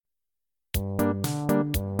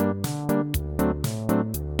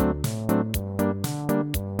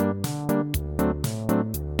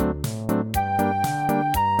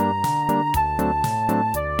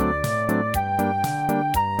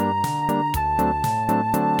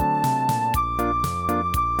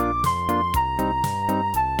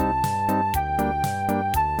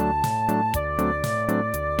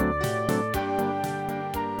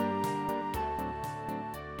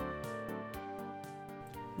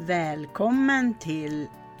Välkommen till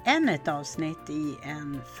ännu ett avsnitt i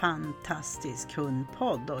En FanTASStisk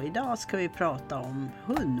hundpodd. Och idag ska vi prata om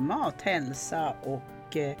hundmat, hälsa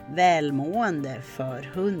och välmående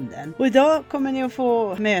för hunden. Och idag kommer ni att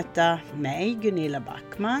få möta mig, Gunilla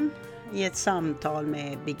Backman, i ett samtal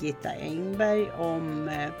med Birgitta Engberg om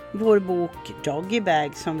vår bok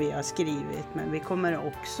DoggyBag som vi har skrivit. Men vi kommer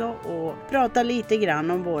också att prata lite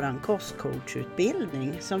grann om våran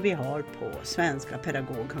KostCoachen-utbildning som vi har på Svenska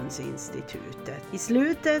Pedagoghundsinstitutet. I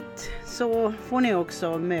slutet så får ni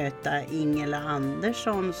också möta Ingela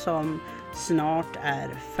Andersson som snart är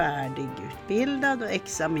färdigutbildad och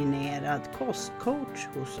examinerad kostcoach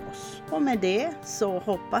hos oss. Och med det så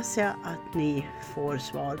hoppas jag att ni får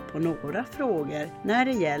svar på några frågor när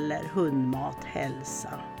det gäller hundmat,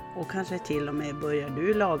 hälsa och kanske till och med börjar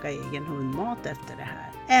du laga egen hundmat efter det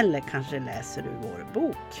här. Eller kanske läser du vår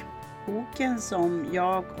bok. Boken som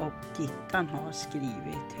jag och Gittan har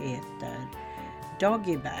skrivit heter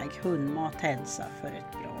DoggyBag, hundmat, hälsa för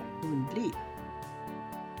ett bra hundliv.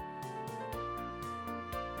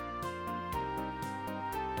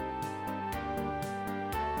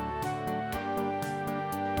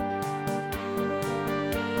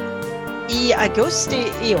 I augusti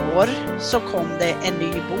i år så kom det en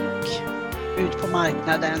ny bok ut på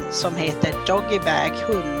marknaden som heter DoggyBag,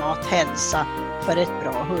 hundmat, hälsa för ett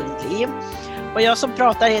bra hundliv. Och jag som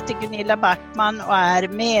pratar heter Gunilla Backman och är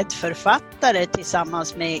medförfattare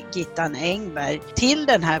tillsammans med Birgitta Engberg till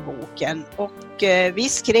den här boken. Och vi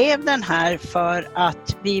skrev den här för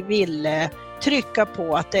att vi ville trycka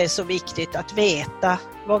på att det är så viktigt att veta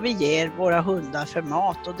vad vi ger våra hundar för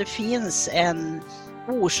mat. Och det finns en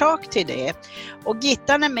orsak till det. Och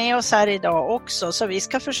Gittan är med oss här idag också, så vi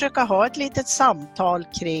ska försöka ha ett litet samtal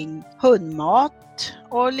kring hundmat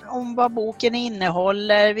och om vad boken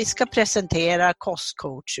innehåller. Vi ska presentera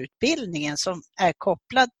KostCoachen-utbildningen som är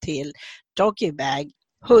kopplad till DoggyBag,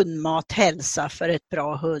 hundmat, hälsa för ett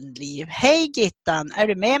bra hundliv. Hej Gittan, är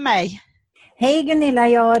du med mig? Hej Gunilla,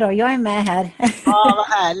 jag är med här. Ja, vad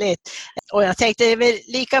härligt. Och jag tänkte det är väl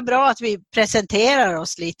lika bra att vi presenterar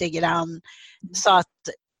oss lite grann så att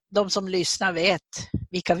de som lyssnar vet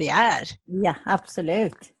vilka vi är. Ja,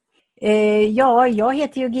 absolut. Jag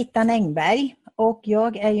heter ju Birgitta Engberg och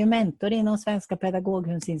jag är ju mentor inom Svenska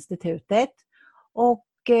Pedagoghundsinstitutet. Och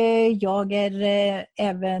jag är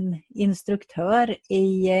även instruktör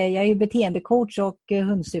jag är ju beteendecoach och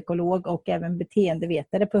hundpsykolog och även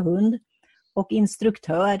beteendevetare på hund. Och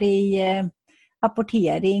instruktör i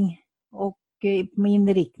apportering och med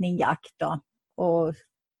inriktning jakt då. Och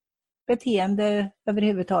beteende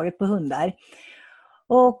överhuvudtaget på hundar.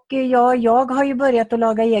 Och jag har ju börjat att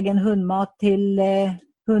laga egen hundmat till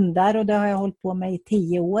hundar och det har jag hållit på med i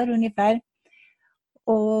 10 år ungefär.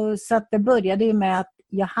 Och så att det började ju med att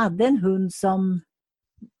jag hade en hund som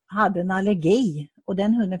hade en allergi och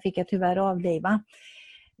den hunden fick jag tyvärr avliva.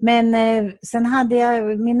 Men sen hade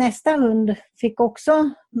jag, min nästa hund fick också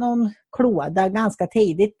någon klåda ganska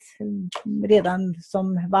tidigt, redan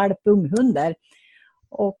som valp unghund där.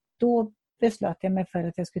 Och då beslöt jag mig för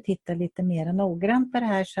att jag skulle titta lite mer noggrant på det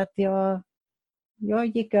här, så att jag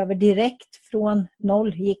gick över direkt från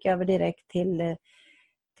 0, gick över direkt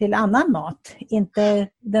till annan mat. Inte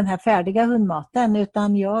den här färdiga hundmaten,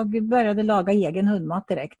 utan jag började laga egen hundmat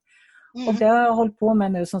direkt. Mm. Och det har jag hållit på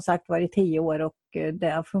med nu som sagt var i 10 år och det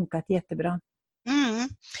har funkat jättebra. Mm.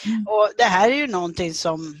 Och det här är ju någonting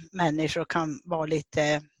som människor kan vara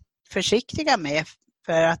lite försiktiga med.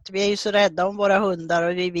 För att vi är ju så rädda om våra hundar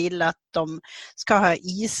och vi vill att de ska ha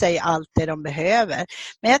i sig allt det de behöver.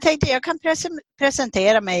 Men jag tänkte jag kan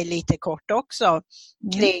presentera mig lite kort också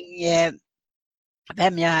kring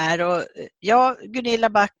vem jag är. Och Gunilla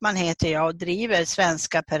Backman heter jag och driver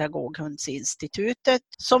Svenska Pedagoghundsinstitutet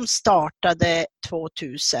som startade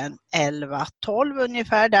 2011-12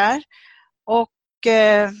 ungefär där. Och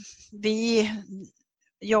vi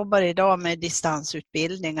jobbar idag med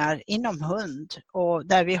distansutbildningar inom hund och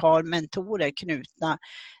där vi har mentorer knutna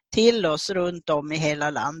till oss runt om i hela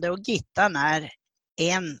landet och Gittan är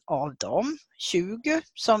en av dem, 20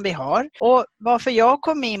 som vi har. Och varför jag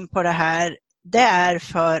kom in på det här, det är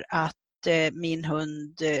för att min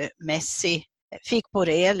hund Messi fick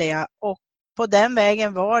borrelia och på den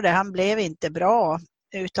vägen var det, han blev inte bra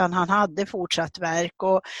utan han hade fortsatt värk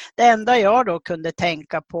och det enda jag då kunde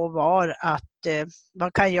tänka på var att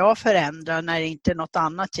vad kan jag förändra när inte något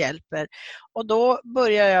annat hjälper? Och då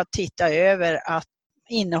började jag titta över att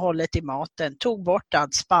innehållet i maten tog bort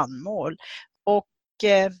allt spannmål och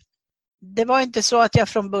det var inte så att jag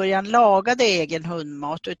från början lagade egen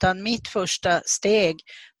hundmat, utan mitt första steg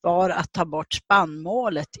var att ta bort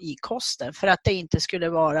spannmålet i kosten för att det inte skulle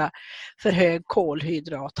vara för hög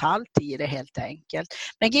kolhydrathalt i det helt enkelt.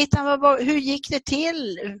 Men Gitta, hur gick det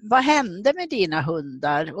till? Vad hände med dina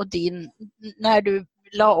hundar och när du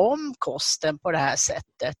la om kosten på det här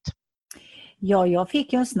sättet? Ja, jag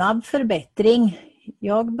fick ju en snabb förbättring.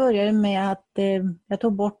 Jag började med att jag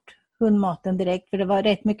tog bort hundmaten direkt, för det var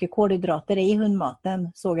rätt mycket kolhydrater i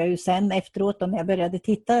hundmaten, såg jag ju sen efteråt när jag började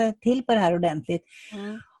titta till på det här ordentligt.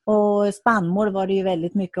 Och spannmål var det ju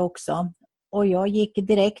väldigt mycket också. Och jag gick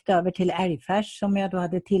direkt över till älgfärs som jag då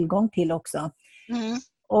hade tillgång till också.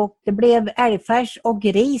 Och det blev älgfärs och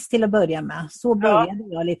gris till att börja med. Så började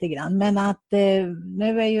jag lite grann. Men att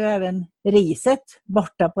nu är ju även riset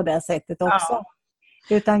borta på det sättet också.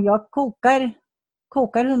 Utan jag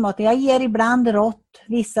kokar hundmaten. Jag ger ibland rått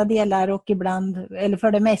vissa delar och ibland, eller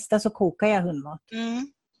för det mesta så kokar jag hundmat.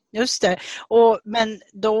 Just det. Men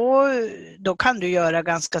då kan du göra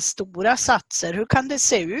ganska stora satser. Hur kan det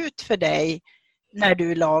se ut för dig när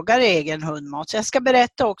du lagar egen hundmat? Så jag ska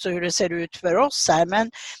berätta också hur det ser ut för oss här,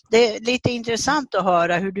 men det är lite intressant att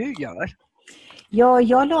höra hur du gör. Ja,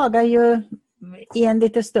 jag lagar ju i en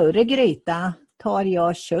lite större gryta tar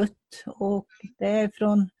jag kött, och det är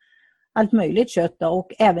från allt möjligt kött då,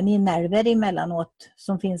 och även inälvor emellanåt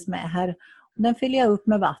som finns med här. Den fyller jag upp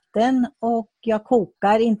med vatten och jag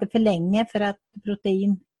kokar inte för länge för att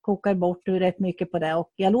protein kokar bort rätt mycket på det,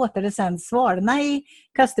 och jag låter det sen svalna i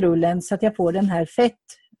kastrullen så att jag får den här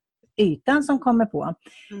fettytan som kommer på.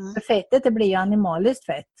 För fettet, det blir ju animaliskt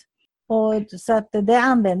fett. Och så att det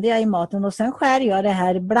använder jag i maten, och sen skär jag det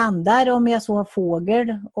här, blandar om jag så har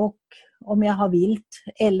fågel och om jag har vilt,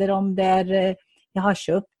 eller om det är jag har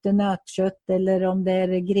köpt nötkött eller om det är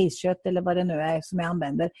griskött eller vad det nu är som jag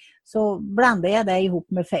använder. Så blandar jag det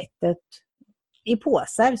ihop med fettet i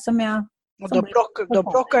påsar som jag... Och då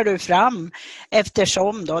plockar du fram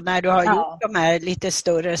eftersom då när du har gjort de här lite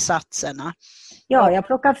större satserna. Ja, jag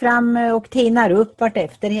plockar fram och tinar upp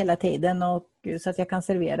vartefter hela tiden och, så att jag kan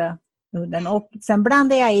servera hunden. Och sen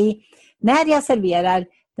blandar jag i, när jag serverar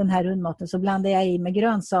den här hundmaten så blandar jag i med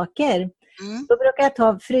grönsaker. Då brukar jag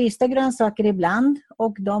ta frysta grönsaker ibland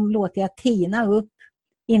och de låter jag tina upp.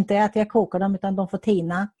 Inte att jag kokar dem utan de får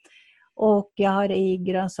tina. Och jag har i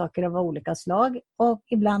grönsaker av olika slag. Och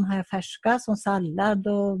ibland har jag färska som sallad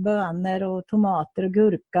och bönor och tomater och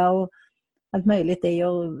gurka och allt möjligt i.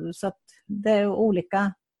 Och så att det är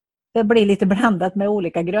olika. Det blir lite blandat med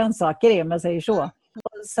olika grönsaker om jag säger så.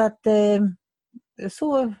 Så att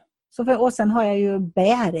och sen har jag ju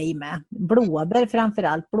bär i med. Blåbär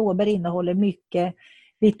framförallt. Blåbär innehåller mycket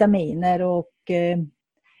vitaminer och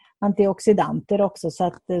antioxidanter också, så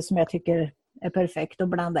att, som jag tycker är perfekt att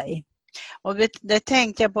blanda i. Och det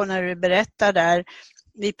tänkte jag på när du berättar där.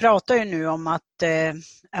 Vi pratar ju nu om att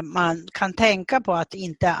man kan tänka på att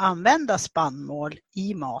inte använda spannmål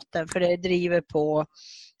i maten, för det driver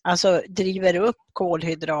upp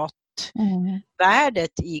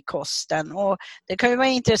kolhydratvärdet i kosten. Och det kan ju vara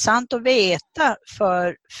intressant att veta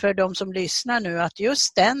för de som lyssnar nu att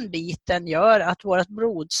just den biten gör att vårt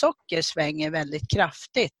blodsocker svänger väldigt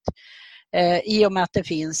kraftigt i och med att det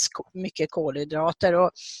finns mycket kolhydrater.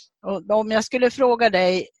 Och om jag skulle fråga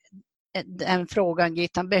dig en fråga,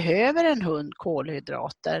 Gitta, behöver en hund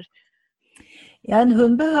kolhydrater? Ja, en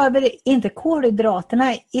hund behöver inte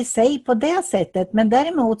kolhydraterna i sig på det sättet, men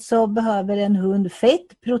däremot så behöver en hund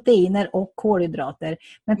fett, proteiner och kolhydrater.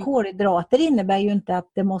 Men kolhydrater innebär ju inte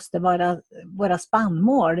att det måste vara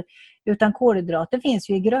spannmål, utan kolhydrater finns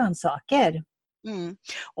ju i grönsaker.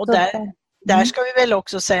 Och där ska vi väl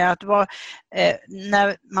också säga att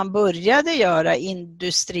när man började göra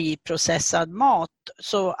industriprocessad mat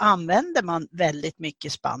så använde man väldigt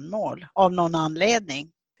mycket spannmål av någon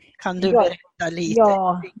anledning. Kan du berätta lite?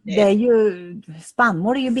 Ja,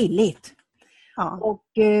 spannmål är ju billigt. Ja. Och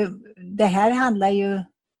det här handlar ju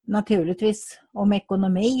naturligtvis om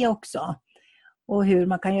ekonomi också. Och hur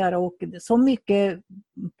man kan göra. Och så mycket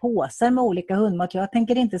påsar med olika hundmat. Jag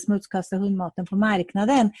tänker inte smutskasta hundmaten på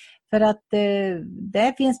marknaden. För att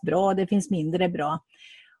det finns bra, det finns mindre bra.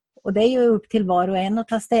 Och det är ju upp till var och en att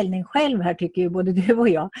ta ställning själv här, tycker ju både du och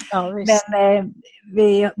jag. Ja, men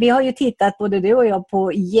vi har ju tittat både du och jag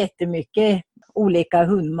på jättemycket olika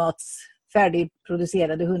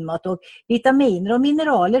färdigproducerade hundmat. Och vitaminer och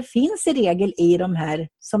mineraler finns i regel i de här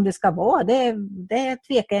som det ska vara. Det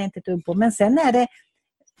tvekar jag inte ett dugg på. Men sen är det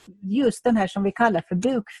just den här som vi kallar för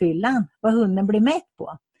bukfyllan. Vad hunden blir mätt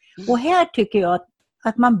på. Och här tycker jag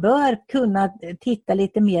att man bör kunna titta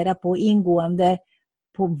lite mera på ingående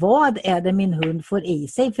på vad är det min hund får i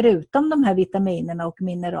sig förutom de här vitaminerna och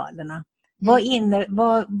mineralerna.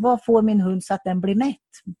 Vad får min hund så att den blir mätt?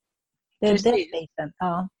 Det är den biten.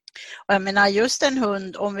 Ja. Och jag menar just en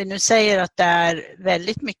hund, om vi nu säger att det är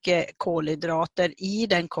väldigt mycket kolhydrater i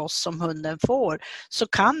den kost som hunden får, så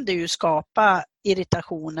kan det ju skapa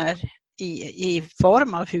irritationer i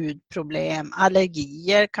form av hudproblem,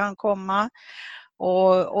 allergier kan komma.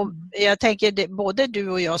 Och jag tänker, både du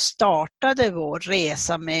och jag startade vår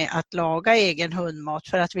resa med att laga egen hundmat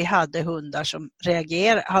för att vi hade hundar som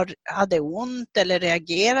hade ont eller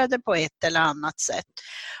reagerade på ett eller annat sätt.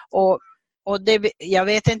 Och det, jag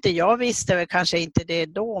vet inte, jag visste väl kanske inte det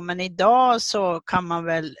då, men idag så kan man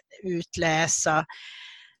väl utläsa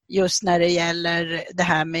just när det gäller det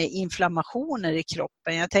här med inflammationer i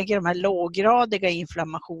kroppen. Jag tänker de här låggradiga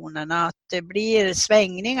inflammationerna, att det blir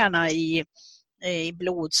svängningarna i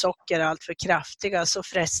blodsocker allt för kraftiga, så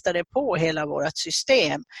frestar det på hela vårt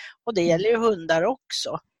system. Och det gäller ju hundar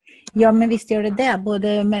också. Ja, men visst gör det,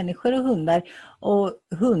 både människor och hundar. Och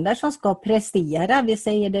hundar som ska prestera, vi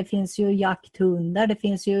säger det finns ju jakthundar, det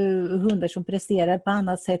finns ju hundar som presterar på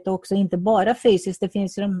annat sätt också, inte bara fysiskt. Det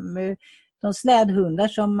finns ju de slädhundar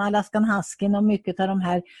som Alaskan Husky och mycket av de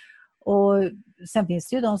här. Och sen finns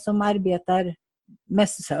det ju de som arbetar med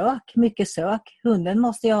mycket sök. Hunden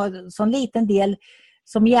måste ju ha en sån liten del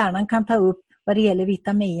som hjärnan kan ta upp. Vad det gäller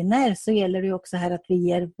vitaminer så gäller det också här att vi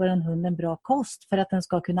ger vår hund en bra kost för att den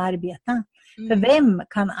ska kunna arbeta. För vem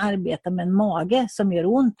kan arbeta med en mage som gör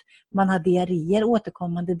ont? Man har diarréer,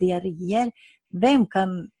 återkommande diarréer. Vem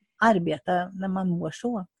kan arbeta när man mår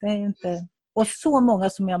så? Det är inte... Och så många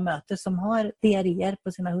som jag möter som har diarréer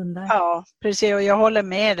på sina hundar. Ja, precis. Och jag håller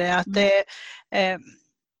med dig att det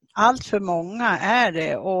allt för många är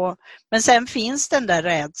det. Men sen finns den där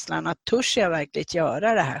rädslan att törs jag verkligen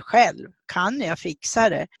göra det här själv? Kan jag fixa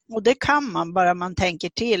det? Och det kan man bara man tänker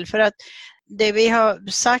till. För att det vi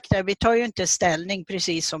har sagt är, vi tar ju inte ställning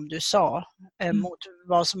precis som du sa mot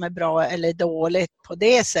vad som är bra eller dåligt på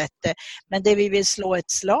det sättet. Men det vi vill slå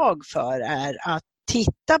ett slag för är att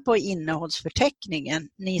titta på innehållsförteckningen,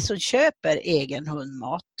 ni som köper egen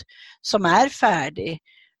hundmat som är färdig.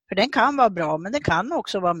 För den kan vara bra, men den kan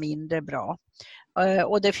också vara mindre bra.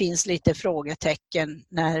 Och det finns lite frågetecken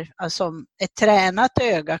som ett tränat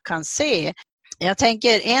öga kan se. Jag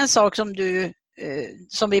tänker en sak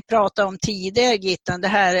som vi pratade om tidigare, Gittan, det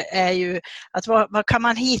här är ju att vad kan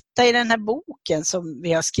man hitta i den här boken som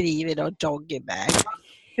vi har skrivit då, DoggyBag?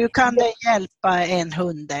 Hur kan det hjälpa en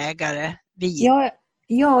hundägare?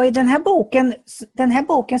 Ja, i den här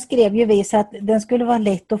boken skrev ju vi så att den skulle vara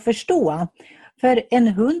lätt att förstå. För en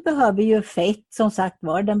hund behöver ju fett, som sagt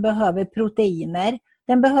var, den behöver proteiner,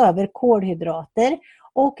 den behöver kolhydrater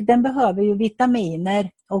och den behöver ju vitaminer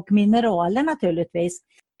och mineraler naturligtvis.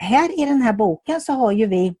 Här i den här boken så har ju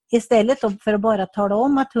vi, istället för att bara tala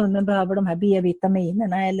om att hunden behöver de här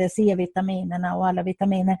B-vitaminerna eller C-vitaminerna och alla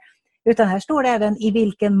vitaminer, utan här står det även i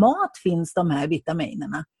vilken mat finns de här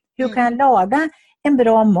vitaminerna. Hur kan jag laga en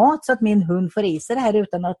bra mat så att min hund får i sig det här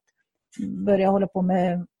utan att börja hålla på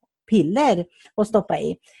med piller och stoppa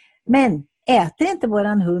i. Men äter inte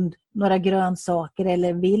våran hund några grönsaker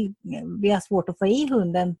eller vi har svårt att få i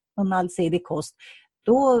hunden någon allsidig kost,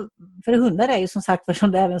 då, för hundar är ju som sagt,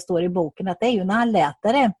 som det även står i boken, att det är ju en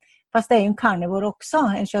allätare, fast det är ju en karnivor också,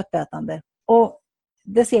 en köttätande. Och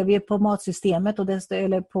det ser vi på matsystemet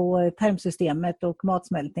eller på tarmsystemet och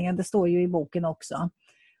matsmältningen, det står ju i boken också,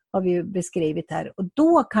 har vi ju beskrivit här. Och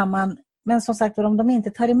då kan man, men som sagt, om de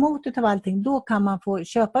inte tar emot utav allting, då kan man få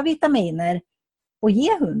köpa vitaminer och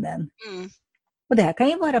ge hunden. Och det här kan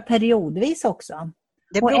ju vara periodvis också.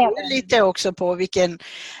 Det beror lite också på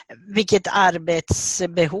vilket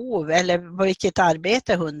arbetsbehov eller vilket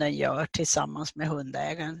arbete hunden gör tillsammans med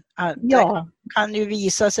hundägaren. Det kan ju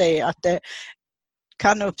visa sig att det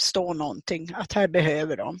kan uppstå någonting, att här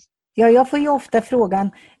behöver de. Ja, jag får ju ofta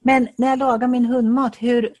frågan, men när jag lagar min hundmat,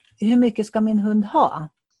 hur mycket ska min hund ha?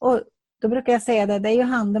 Och då brukar jag säga det är ju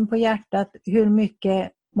handen på hjärtat, hur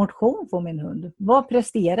mycket motion får min hund? Vad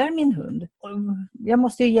presterar min hund? Jag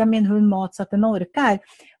måste ju ge min hund mat så att den orkar.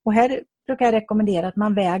 Och här brukar jag rekommendera att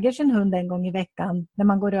man väger sin hund en gång i veckan när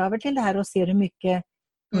man går över till det här och ser hur mycket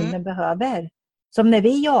hunden behöver. Som när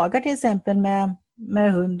vi jagar till exempel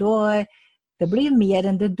med hund, då det blir mer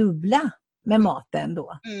än det dubbla med maten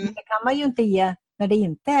då. Men det kan man ju inte ge när det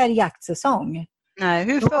inte är jaktsäsong. Nej,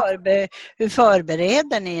 hur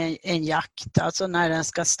förbereder ni en jakt, alltså när den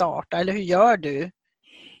ska starta, eller hur gör du?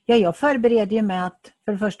 Ja, jag förbereder ju med att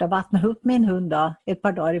för det första vattna upp min hund då, ett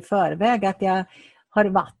par dagar i förväg, att jag har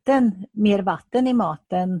mer vatten i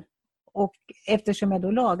maten, och eftersom jag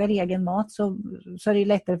då lagar egen mat så är det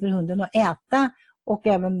lättare för hunden att äta och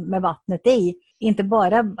även med vattnet i. Inte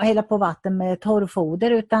bara hälla på vatten med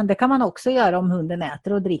torrfoder, utan det kan man också göra om hunden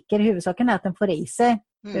äter och dricker. Huvudsaken är att den får i sig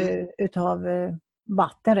utav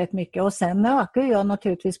vatten rätt mycket. Och sen ökar jag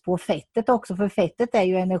naturligtvis på fettet också, för fettet är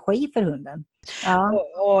ju energi för hunden. Ja.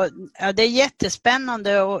 Ja, det är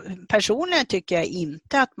jättespännande, och personligen tycker jag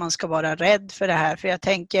inte att man ska vara rädd för det här, för jag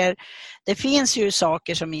tänker, det finns ju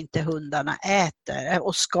saker som inte hundarna äter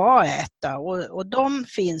och ska äta, och de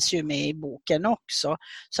finns ju med i boken också,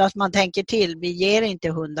 så att man tänker till, vi ger inte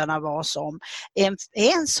hundarna vad som.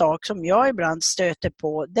 En sak som jag ibland stöter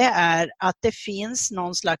på, det är att det finns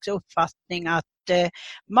någon slags uppfattning att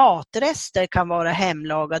matrester kan vara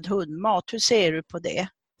hemlagad hundmat. Hur ser du på det?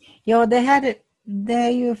 Ja, det är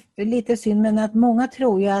ju lite synd, men att många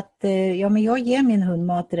tror ju att men jag ger min hund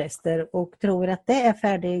matrester och tror att det är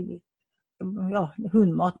färdig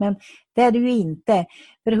hundmat, men det är det ju inte.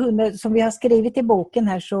 För hundar, som vi har skrivit i boken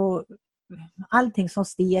här, så allting som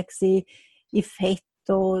steks i fett,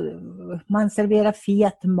 och man serverar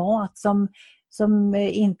fet mat som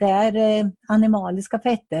inte är animaliska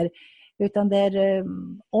fetter, utan det är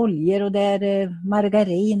oljor och det är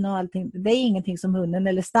margarin och allting. Det är ingenting som hunden,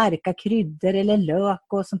 eller starka kryddor eller lök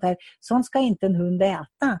och sånt där. Sånt ska inte en hund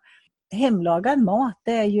äta. Hemlagad mat,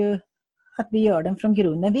 det är ju att vi gör den från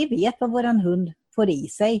grunden. Vi vet vad våran hund får i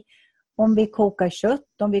sig. Om vi kokar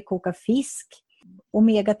kött, om vi kokar fisk.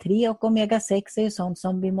 Omega-3 och omega-6 är ju sånt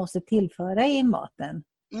som vi måste tillföra i maten.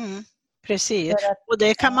 Precis, och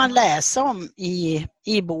det kan man läsa om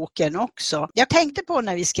i boken också. Jag tänkte på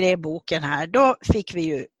när vi skrev boken här, då fick vi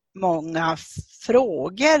ju många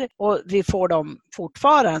frågor, och vi får dem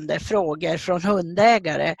fortfarande, frågor från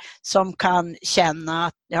hundägare som kan känna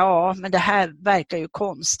att men det här verkar ju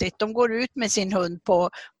konstigt. De går ut med sin hund på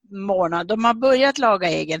morgonen, de har börjat laga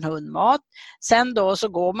egen hundmat, sen då så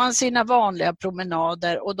går man sina vanliga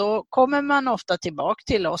promenader, och då kommer man ofta tillbaka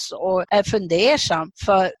till oss och är fundersam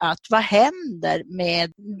för att vad händer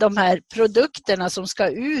med de här produkterna som ska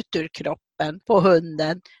ut ur kroppen på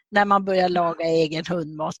hunden när man börjar laga egen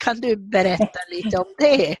hundmat. Kan du berätta lite om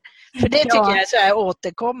det? För det tycker jag är så här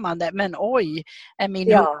återkommande. Men oj, är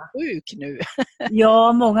min hund sjuk nu?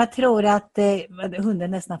 Ja, många tror att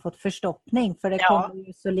hunden nästan fått förstoppning. För det kommer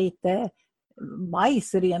ju så lite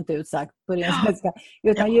bajs rent ut sagt på ren svenska.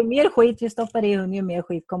 Utan ju mer skit vi stoppar i hunden, ju mer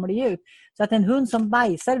skit kommer det ut. Så att en hund som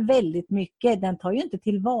bajsar väldigt mycket, den tar ju inte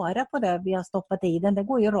tillvara på det vi har stoppat i den. Den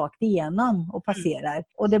går ju rakt igenom och passerar.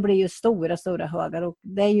 Och det blir ju stora högar. Och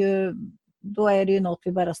det är ju... Då är det ju något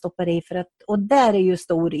vi bara stoppar i, och där är ju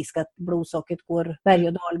stor risk att blodsockret går berg-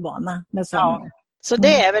 och dalbana med sådana. Så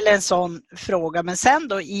det är väl en sån fråga. Men sen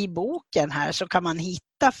då i boken här så kan man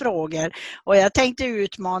hitta frågor. Och jag tänkte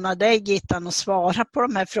utmana dig, Gittan, att svara på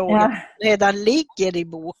de här frågorna som redan ligger i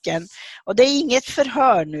boken. Och det är inget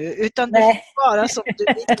förhör nu, utan det är bara som du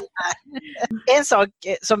vill här. En sak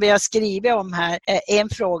som vi har skrivit om här, en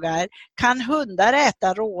fråga är, kan hundar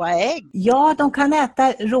äta råa ägg? Ja, de kan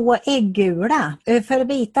äta rå äggula. För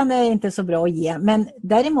vitan är inte så bra att ge. Men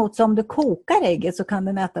däremot så om du kokar ägget så kan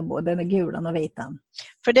den äta både gulan och vitan.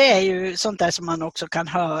 För det är ju sånt där som man också kan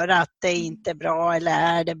höra, att det är inte bra eller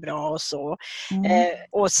är det bra och så.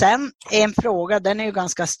 Och sen en fråga, den är ju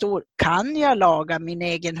ganska stor. Kan jag laga min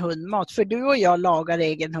egen hundmat? För du och jag lagar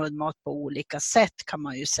egen hundmat på olika sätt, kan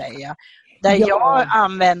man ju säga. Där jag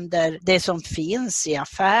använder det som finns i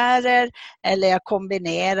affärer, eller jag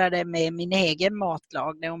kombinerar det med min egen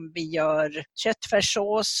matlagning. Om vi gör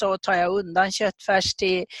köttfärssås så tar jag undan köttfärs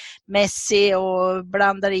till messi och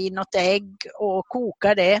blandar i något ägg och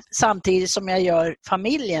kokar det samtidigt som jag gör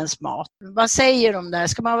familjens mat. Vad säger du om det här?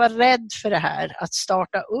 Ska man vara rädd för det här, att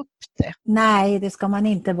starta upp det? Nej, det ska man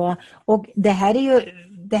inte vara. Och det här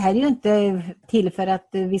är ju inte till för att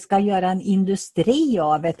vi ska göra en industri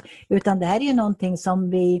av det, utan det här är ju någonting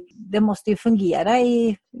som det måste ju fungera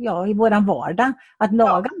i våran vardag, att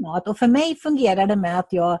laga mat. Och för mig fungerar det med att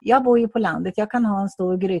jag bor ju på landet, jag kan ha en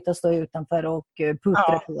stor gryta och stå utanför och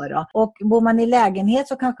puttra på då. Och bor man i lägenhet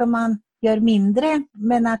så kanske man gör mindre,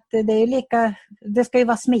 men att det ska ju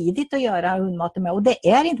vara smidigt att göra hundmaten med. Och det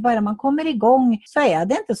är inte bara man kommer igång, så är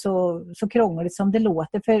det inte så krångligt som det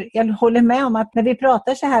låter. För jag håller med om att när vi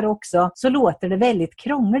pratar så här också så låter det väldigt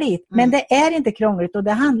krångligt. Men det är inte krångligt, och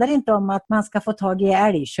det handlar inte om att man ska få tag i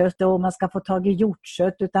älgkött och man ska få tag i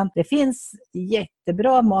hjortkött, utan det finns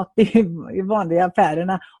jättebra mat i vanliga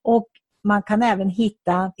affärerna. Och man kan även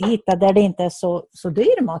hitta där det inte är så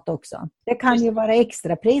dyr mat också. Det kan ju vara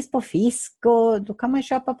extrapris på fisk, och då kan man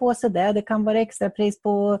köpa på sig det. Det kan vara extrapris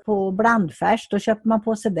på blandfärs, då köper man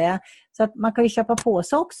på sig det. Så att man kan ju köpa på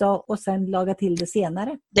sig också och sen laga till det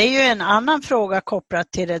senare. Det är ju en annan fråga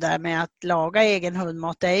kopplat till det där med att laga egen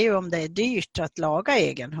hundmat. Det är ju om det är dyrt att laga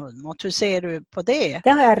egen hundmat. Hur ser du på det? Det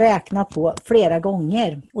har jag räknat på flera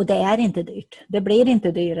gånger och det är inte dyrt. Det blir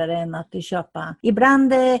inte dyrare än att köpa.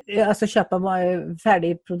 Ibland köpa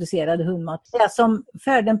färdigproducerad hundmat. Det som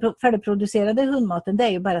färdigproducerade hundmaten, det är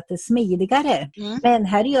ju bara att det är smidigare. Men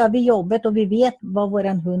här gör vi jobbet och vi vet vad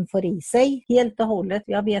våran hund får i sig helt och hållet.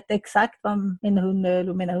 Jag vet exakt vad min hund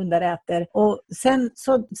och mina hundar äter. Och sen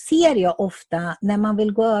så ser jag ofta när man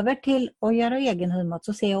vill gå över till att göra egen hundmat,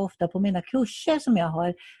 så ser jag ofta på mina kurser som jag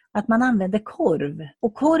har att man använder korv.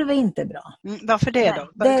 Och korv är inte bra. Varför det då?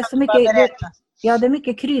 Det är så mycket, det är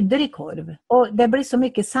mycket kryddor i korv. Och det blir så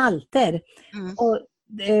mycket salter. Och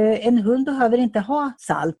en hund behöver inte ha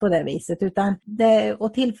salt på det viset, utan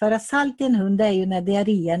att tillföra salt i en hund är ju när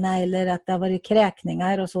diarréerna eller att det har varit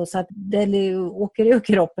kräkningar och så att det åker ur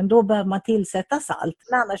kroppen, då behöver man tillsätta salt.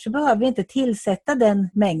 Men annars så behöver vi inte tillsätta den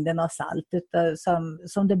mängden av salt utan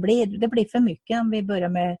som det blir för mycket om vi börjar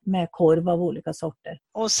med korv av olika sorter.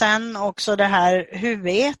 Och sen också det här, hur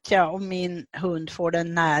vet jag om min hund får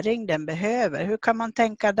den näring den behöver? Hur kan man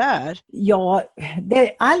tänka där? Ja,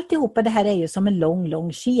 alltihopa det här är ju som en lång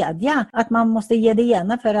kedja. Att man måste ge det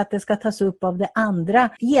ena för att det ska tas upp av det andra.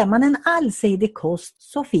 Ger man en allsidig kost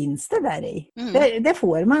så finns det där i. Det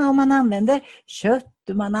får man om man använder kött.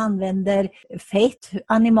 Man använder fett,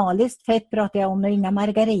 animaliskt fett pratar jag om, inga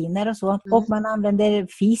margariner och så. Och man använder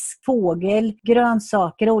fisk, fågel,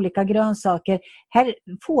 grönsaker, olika grönsaker. Här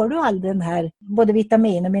får du all den här, både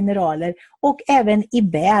vitaminer och mineraler. Och även i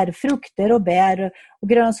bär, frukter och bär och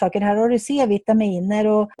grönsaker. Här har du C-vitaminer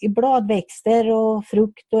och i bladväxter och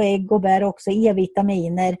frukt och ägg och bär också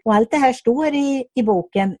E-vitaminer. Och allt det här står i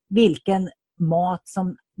boken vilken mat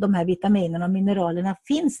som de här vitaminerna och mineralerna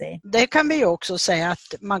finns i. Det kan vi ju också säga att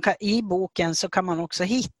i boken så kan man också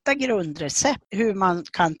hitta grundrecept hur man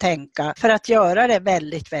kan tänka för att göra det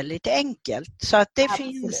väldigt, väldigt enkelt. Så att det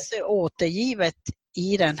finns återgivet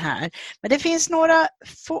i den här. Men det finns några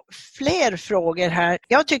fler frågor här.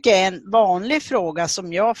 Jag tycker en vanlig fråga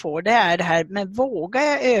som jag får, det är det här med vågar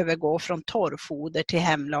jag övergå från torrfoder till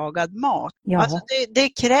hemlagad mat? Ja. Alltså det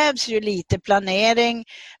krävs ju lite planering,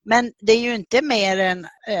 men det är ju inte mer än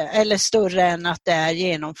eller större än att det är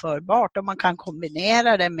genomförbart och man kan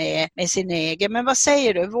kombinera det med sin egen. Men vad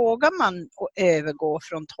säger du? Vågar man övergå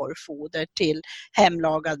från torrfoder till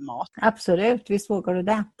hemlagad mat? Absolut, visst vågar du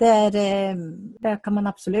det. Det kan man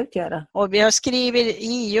absolut göra. Och vi har skrivit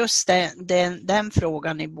i just den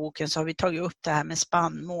frågan i boken, så har vi tagit upp det här med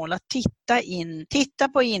spannmål. Att titta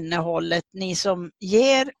på innehållet, ni som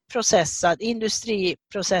ger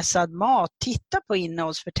industriprocessad mat, titta på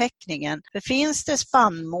innehållsförteckningen. För finns det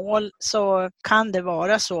spannmål så kan det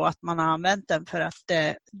vara så att man har använt den för att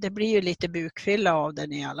det blir ju lite bukfylla av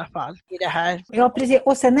den i alla fall i det här. Ja, precis.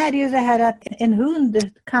 Och sen är det ju det här att en hund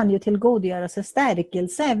kan ju tillgodogöra sig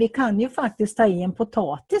stärkelse. Vi kan ju faktiskt ta i en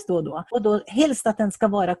potatis då. Och då helst att den ska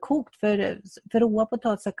vara kokt, för råa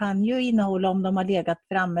potatis kan ju innehålla, om de har legat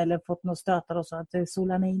fram eller fått något stötar och så, att det är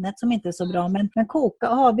solaninet som inte är så bra. Men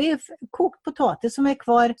har vi kokt potatis som är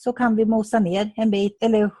kvar så kan vi mosa ner en bit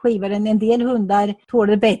eller skiva den. En del hundar tål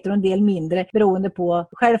det bättre och en del mindre beroende på.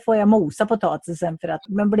 Själv får jag mosa potatisen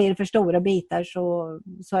men blir det för stora bitar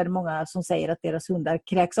så är det många som säger att deras hundar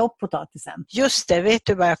kräks upp potatisen. Just det, vet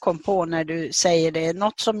du vad jag kom på när du säger det?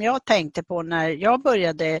 Något som jag tänkte på när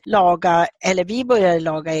vi började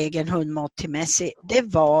laga egen hundmat till Messi, det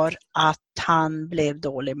var att han blev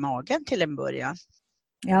dålig i magen till en början.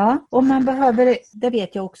 Ja, och det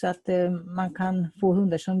vet jag också att man kan få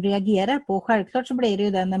hundar som reagerar på. Självklart så blir det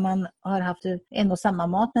ju det när man har haft en och samma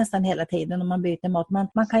mat nästan hela tiden och man byter mat.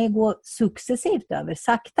 Man kan ju gå successivt över,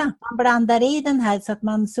 sakta. Man blandar i den här så att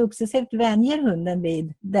man successivt vänjer hunden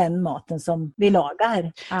vid den maten som vi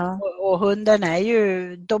lagar. Ja. Och hunden är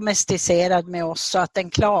ju domesticerad med oss så att den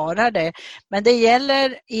klarar det. Men det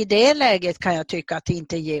gäller i det läget, kan jag tycka, att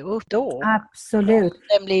inte ge upp då. Absolut.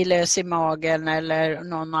 Den blir lös i magen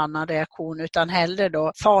eller någon annan reaktion, utan hellre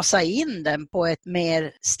då fasa in den på ett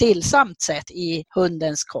mer stillsamt sätt i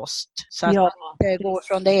hundens kost. Så att det går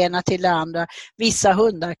från det ena till det andra. Vissa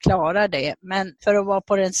hundar klarar det, men för att vara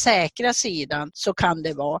på den säkra sidan så kan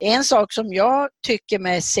det vara. En sak som jag tycker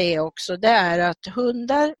mig se också, det är att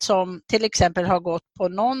hundar som till exempel har gått på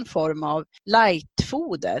någon form av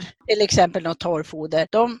lightfoder, till exempel något torrfoder,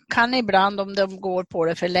 de kan ibland, om de går på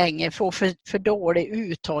det för länge, få för dålig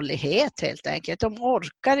uthållighet helt enkelt. De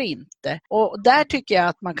orkar inte. Och där tycker jag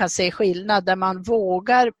att man kan se skillnad där man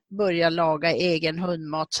vågar börja laga egen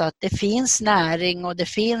hundmat så att det finns näring och det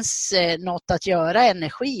finns något att göra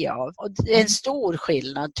energi av. Och det är en stor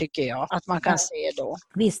skillnad tycker jag att man kan se då.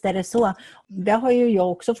 Visst är det så. Det har ju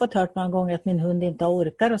jag också fått hört många gånger att min hund inte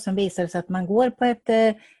orkar och sen visar det sig att man går på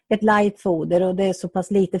ett lightfoder och det är så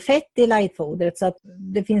pass lite fett i lightfodret så att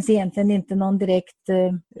det finns egentligen inte någon direkt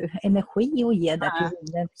energi att ge där till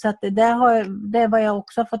hunden. Så att det är vad jag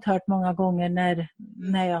också har fått hört många gånger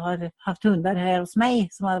när jag har haft hundar här hos mig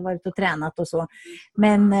som har varit och tränat och så.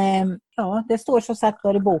 Men ja, det står så sagt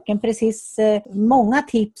i boken precis många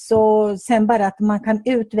tips och sen bara att man kan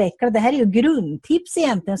utveckla. Det här är ju grundtips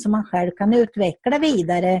egentligen som man själv kan utveckla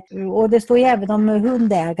vidare. Och det står ju även om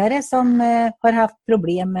hundägare som har haft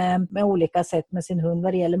problem med olika sätt med sin hund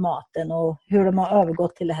vad det gäller maten och hur de har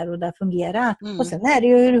övergått till det här och det fungerar. Och sen är det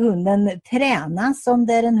ju hur hunden tränas, om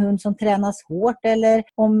det är en hund som tränas hårt eller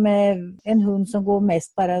om en hund som går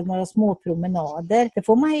mest bara några små promenader. Det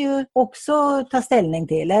får man ju också ta ställning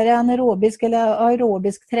till. Är det anaerobisk eller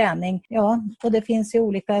aerobisk träning? Ja, och det finns ju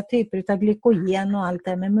olika typer av glykogen och allt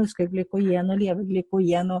det med muskelglykogen och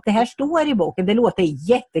leverglykogen. Och det här står i boken. Det låter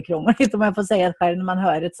jättekrångligt om jag får säga det själv när man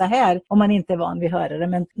hör det så här, om man inte är van vid att höra det.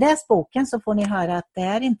 Men läs boken så får ni höra att det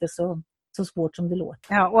är inte så svårt som det låter.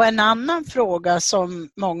 Ja, och en annan fråga som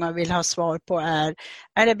många vill ha svar på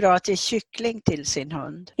är det bra att ge kyckling till sin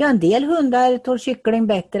hund? Ja, en del hundar tål kyckling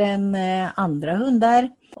bättre än andra hundar.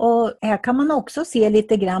 Och här kan man också se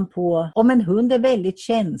lite grann på om en hund är väldigt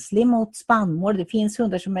känslig mot spannmål. Det finns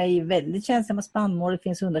hundar som är väldigt känsliga mot spannmål. Det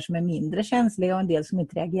finns hundar som är mindre känsliga och en del som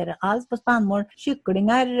inte reagerar alls på spannmål.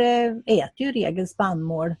 Kycklingar äter ju i regel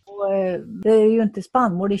spannmål. Och det är ju inte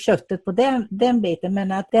spannmål i köttet på den biten,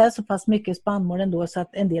 men att det är så pass mycket spannmål ändå så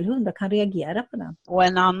att en del hundar kan reagera på den. Och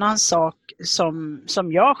en annan sak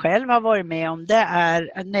som jag själv har varit med om, det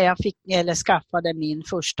är när jag skaffade min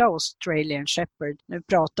första Australian Shepherd. Nu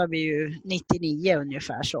pratar vi ju 99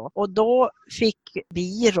 ungefär så. Och då fick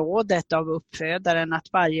vi rådet av uppfödaren att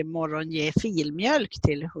varje morgon ge filmjölk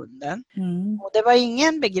till hunden. Och det var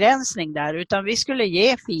ingen begränsning där utan vi skulle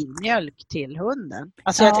ge filmjölk till hunden.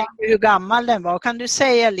 Alltså jag tänkte hur gammal den var. Kan du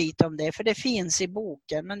säga lite om det? För det finns i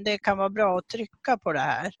boken men det kan vara bra att trycka på det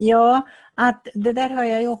här. Ja, att det där hör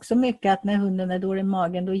jag ju också mycket att när hunden är dålig i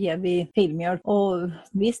magen då ger vi filmjölk. Och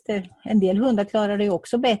visst, en del hundar klarar det ju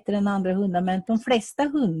också bättre än andra hundar men de flesta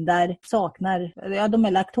hundar de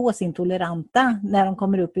är laktosintoleranta när de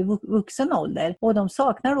kommer upp i vuxen ålder. Och de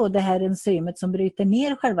saknar då det här enzymet som bryter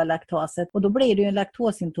ner själva laktaset. Och då blir det ju en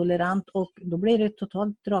laktosintolerant och då blir det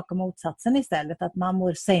totalt raka motsatsen istället. Att man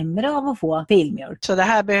mår sämre av att få filmjölk. Så det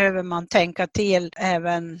här behöver man tänka till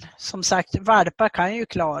även, som sagt, valpar kan ju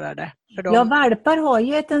klara det. Ja, valpar har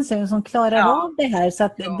ju ett enzym som klarar av det här så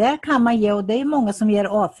att där kan man ge, och det är många som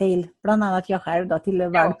ger A-fil, bland annat jag själv då, till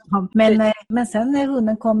valpar. Men sen när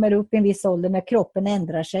hunden kommer upp i en viss ålder när kroppen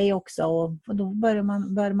ändrar sig också och då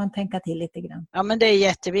börjar man tänka till lite grann. Ja, men det är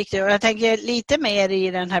jätteviktigt och jag tänker lite mer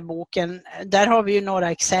i den här boken, där har vi ju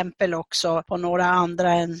några exempel också på några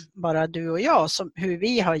andra än bara du och jag, som hur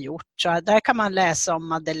vi har gjort. Så där kan man läsa om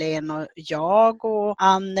Madeleine och jag och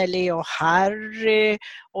Anneli och Harry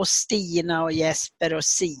och Stina och Jesper och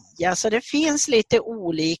Sia. Så det finns lite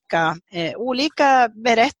olika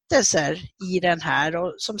berättelser i den här.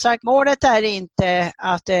 Och som sagt, målet är inte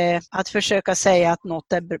att försöka säga att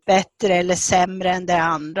något är bättre eller sämre än det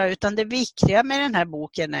andra. Utan det viktiga med den här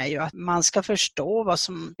boken är ju att man ska förstå vad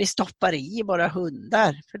som vi stoppar i våra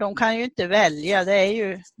hundar. För de kan ju inte välja, det är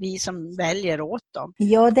ju vi som väljer åt dem.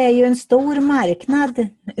 Ja, det är ju en stor marknad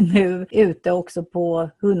nu ute också på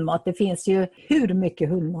hundmat. Det finns ju hur mycket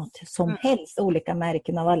hundmat som helst, olika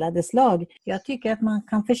märken av alla dess slag. Jag tycker att man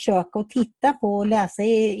kan försöka att titta på och läsa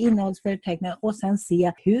innehållsförteckningen och sen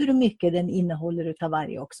se hur mycket den innehåller utav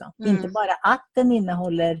varje också. Inte bara att den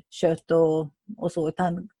innehåller kött och så,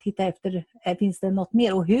 utan titta efter, finns det något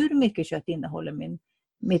mer och hur mycket kött innehåller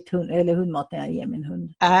hundmaten jag ger min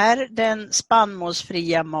hund. Är den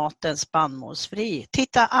spannmålsfria maten spannmålsfri?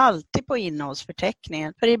 Titta alltid på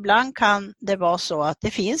innehållsförteckningen. För ibland kan det vara så att det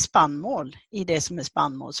finns spannmål i det som är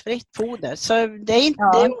spannmålsfritt foder. Så det är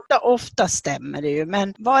inte ofta stämmer det ju.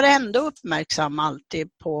 Men var ändå uppmärksam alltid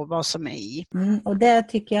på vad som är i. Och det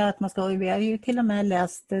tycker jag att man ska. Vi har ju till och med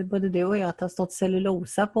läst, både du och jag, att det har stått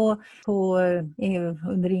cellulosa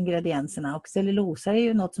under ingredienserna. Och cellulosa är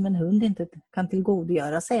ju något som en hund inte kan tillgodogöra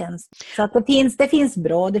röra sig ens. Så att det finns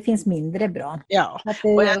bra och det finns mindre bra. Ja, att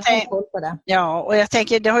och jag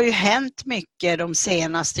tänker det har ju hänt mycket de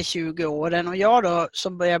senaste 20 åren, och jag då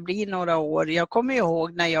som börjar bli några år, jag kommer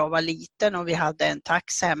ihåg när jag var liten och vi hade en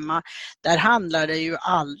tax hemma, där handlade det ju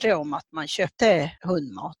aldrig om att man köpte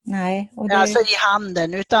hundmat. Nej. Alltså i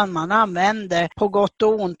handeln, utan man använde på gott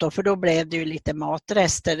och ont då, för då blev det ju lite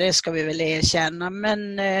matrester, det ska vi väl erkänna,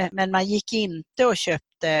 men man gick inte och köpte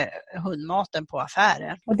hundmaten på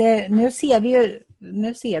affären. Och nu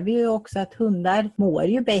ser vi ju också att hundar mår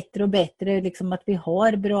ju bättre och bättre, liksom att vi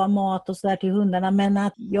har bra mat och så där till hundarna, men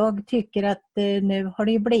att jag tycker att nu har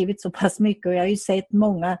det ju blivit så pass mycket, och jag har ju sett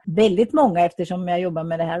väldigt många eftersom jag jobbar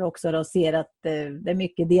med det här också och ser att det är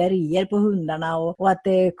mycket diarréer på hundarna och att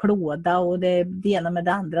det är klåda och det är det ena med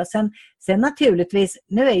det andra. Sen naturligtvis,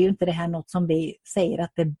 nu är ju inte det här något som vi säger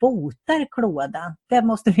att det botar klåda. Det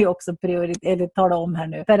måste vi också tala om här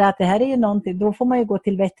nu. För att det här är ju någonting, då får man ju gå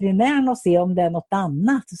till veterinären och se om det är något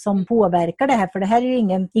annat som påverkar det här. För det här är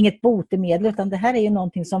ju inget botemedel, utan det här är ju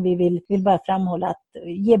någonting som vi vill bara framhålla, att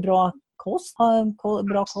ge bra kost, ha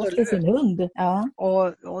bra kost till sin hund. Ja.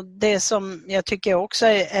 Och det som jag tycker också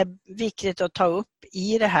är viktigt att ta upp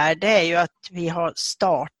i det här, det är ju att vi har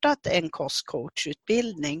startat en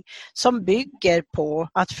KostCoach-utbildning som bygger på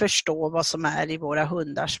att förstå vad som är i våra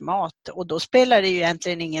hundars mat. Och då spelar det ju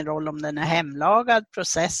egentligen ingen roll om den är hemlagad,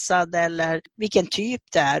 processad eller vilken typ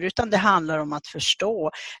det är, utan det handlar om att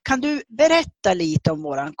förstå. Kan du berätta lite om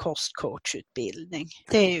våran KostCoach-utbildning?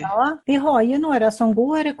 Ja, vi har ju några som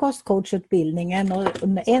går KostCoach-utbildningen, och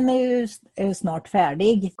en är ju snart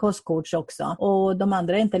färdig, KostCoach också. Och de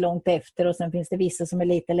andra är inte långt efter, och sen finns det vissa som är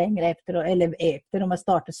lite längre efter de har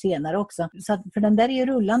startat senare också. Så att, för den där är ju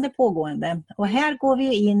rullande pågående. Och här går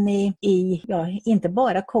vi in i inte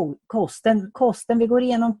bara kosten. Vi går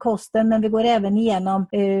igenom kosten, men vi går även igenom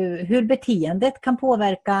hur beteendet kan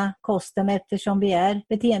påverka kosten. Eftersom vi är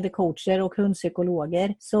beteendecoacher och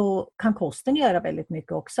hundpsykologer så kan kosten göra väldigt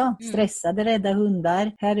mycket också. Stressade, rädda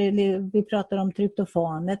hundar. Här vi pratar om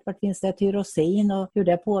tryptofanet, vart finns det tyrosin och hur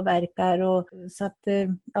det påverkar. Och, så att,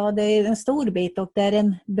 det är en stor bit, och det är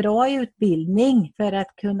en bra utbildning för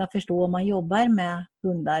att kunna förstå om man jobbar med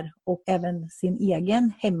hundar och även sin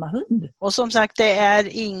egen hemmahund. Och som sagt, det är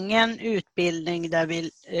ingen utbildning där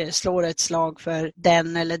vi slår ett slag för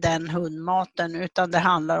den eller den hundmaten, utan det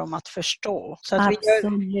handlar om att förstå. Så att vi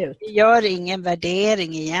gör ingen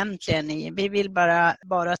värdering egentligen. Vi vill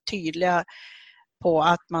bara tydliga på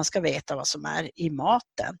att man ska veta vad som är i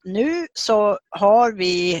maten. Nu så har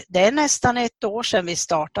det är nästan ett år sedan vi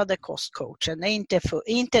startade KostCoachen. Det är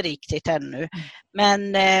inte riktigt ännu.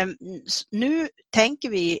 Men nu tänker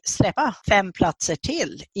vi släppa 5 platser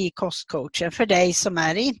till i KostCoachen för dig som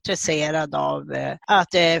är intresserad av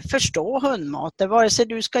att förstå hundmat. Vare sig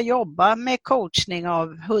du ska jobba med coachning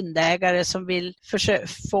av hundägare som vill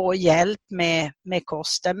få hjälp med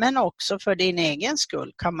kosten, men också för din egen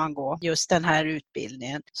skull kan man gå just den här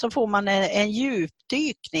utbildningen. Så får man en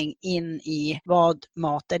djupdykning in i vad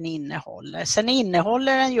maten innehåller. Sen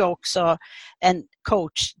innehåller den ju också en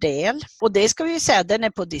coachdel, och det ska vi säga, den är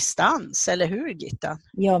på distans, eller hur Gitta?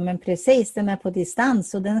 Ja, men precis, den är på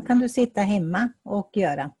distans och den kan du sitta hemma och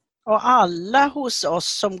göra. Och alla hos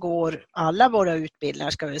oss som går alla våra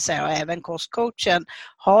utbildningar, ska vi säga, och även KostCoachen,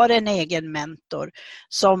 har en egen mentor.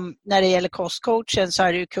 Som när det gäller KostCoachen så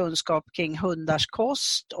är det ju kunskap kring hundars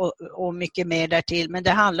kost och mycket mer därtill. Men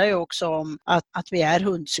det handlar ju också om att vi är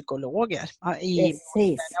hundpsykologer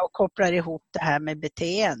och kopplar ihop det här med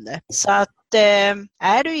beteende. Så att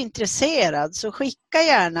är du intresserad så skicka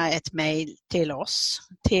gärna ett mejl till oss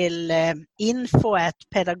till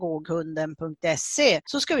info@pedagoghunden.se,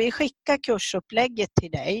 så ska vi skicka kursupplägget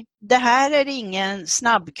till dig. Det här är ingen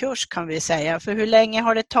snabbkurs kan vi säga, för hur länge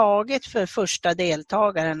har det tagit för första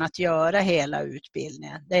deltagaren att göra hela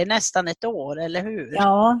utbildningen? Det är nästan ett år, eller hur?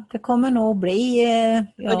 Ja, det kommer nog bli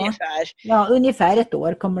ungefär ett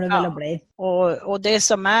år kommer det väl att bli. Och det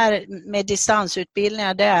som är med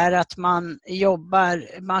distansutbildningar, det är att man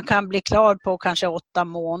kan bli klar på kanske 8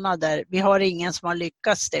 månader. Vi har ingen som har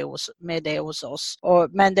lyckats med det hos oss.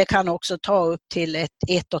 Men det kan också ta upp till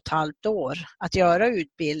 1,5 år att göra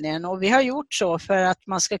utbildningen. Och vi har gjort så för att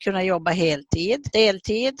man ska kunna jobba heltid,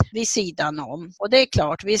 deltid, vid sidan om. Och det är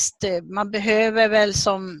klart, visst, man behöver väl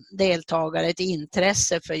som deltagare ett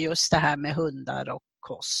intresse för just det här med hundar och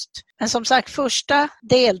kost. Men som sagt, första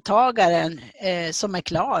deltagaren som är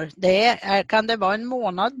klar, kan det vara en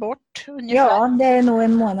månad bort ungefär? Ja, det är nog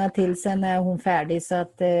en månad till sen är hon färdig, så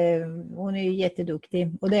att hon är ju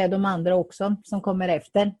jätteduktig. Och det är de andra också som kommer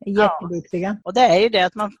efter, jätteduktiga. Ja. Och det är ju det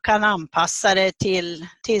att man kan anpassa det till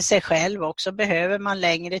sig själv också. Behöver man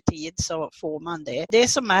längre tid så får man det. Det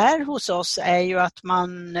som är hos oss är ju att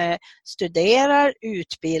man studerar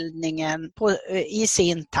utbildningen i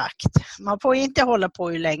sin takt. Man får inte hålla på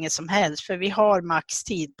hur länge som helst, för vi har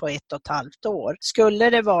maxtid på 1,5 år. Skulle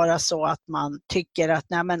det vara så att man tycker att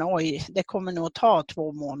nej men oj, det kommer nog ta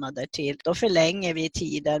 2 månader till, då förlänger vi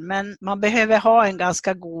tiden. Men man behöver ha en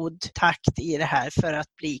ganska god takt i det här för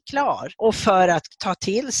att bli klar och för att ta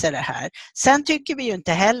till sig det här. Sen tycker vi ju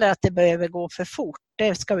inte heller att det behöver gå för fort.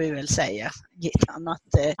 Det ska vi väl säga, Gittan.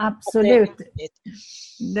 Absolut.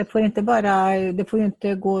 Det får ju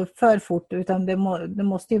inte gå för fort, utan det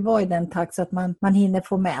måste ju vara i den takt så att man hinner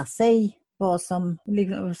få med sig så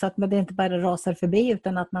att det inte bara rasar förbi,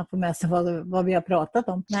 utan att man får med sig vad vi har pratat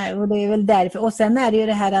om. Nej, och det är väl därför. Och sen är det ju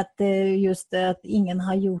det här att just att ingen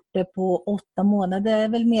har gjort det på 8 månader. Det är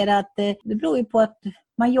väl mer att det beror ju på att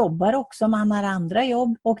man jobbar också, man har andra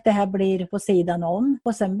jobb och det här blir på sidan om.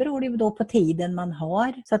 Och sen beror det ju då på tiden man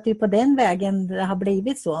har. Så att det är på den vägen det har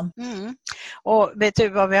blivit så. Mm. Och vet du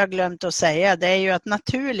vad vi har glömt att säga? Det är ju att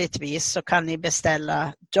naturligtvis så kan ni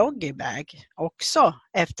beställa DoggyBag också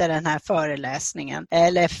efter den här föreläsningen. Det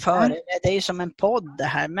är ju som en podd det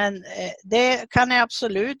här. Men det kan ni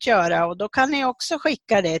absolut göra, och då kan ni också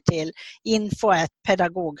skicka det till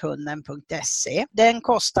info@pedagoghunden.se. Den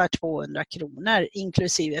kostar 200 kronor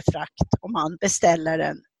inklusive frakt om man beställer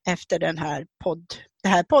den efter det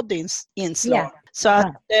här poddinslag. Yeah. Så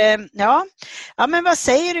att, ja, men vad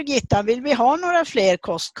säger du, Gitta? Vill vi ha några fler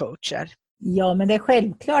kostcoacher? Ja, men det är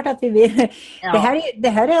självklart att vi vill. Ja. Det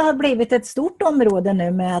här har blivit ett stort område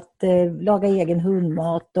nu med att laga egen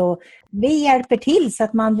hundmat, och vi hjälper till så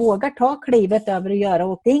att man vågar ta klivet över och göra.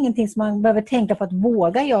 Och det är ingenting som man behöver tänka på att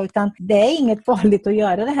våga göra, utan det är inget farligt att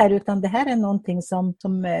göra det här, utan det här är någonting som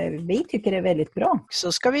vi tycker är väldigt bra.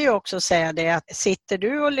 Så ska vi ju också säga det att sitter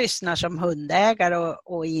du och lyssnar som hundägare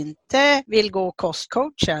och inte vill gå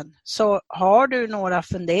KostCoachen, så har du några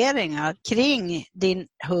funderingar kring din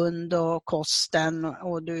hund och kosten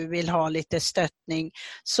och du vill ha lite stöttning,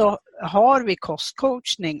 så har vi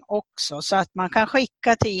kostcoachning också, så att man kan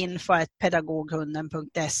skicka till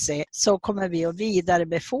info@pedagoghunden.se, så kommer vi att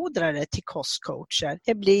vidarebefordra det till kostcoacher.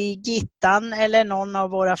 Det blir Gittan eller någon av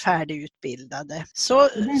våra färdigutbildade. Så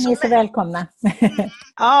ni är så välkomna.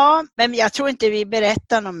 Ja, men jag tror inte vi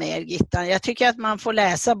berättar något mer, Gittan. Jag tycker att man får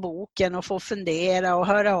läsa boken och få fundera och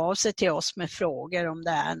höra av sig till oss med frågor om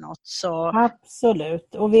det är något. Så...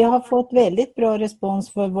 Absolut, och vi har fått väldigt bra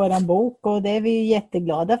respons för våran bok, och det är vi ju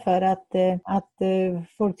jätteglada för att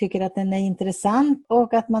folk tycker att den är intressant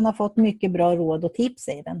och att man har fått mycket bra råd och tips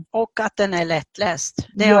i den. Och att den är lättläst.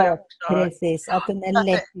 Det har jag också. Precis, att den är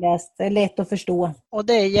lättläst, lätt att förstå. Och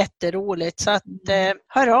det är jätteroligt, så att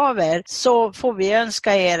hör av er, så får vi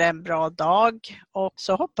önska er en bra dag, och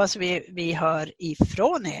så hoppas vi hör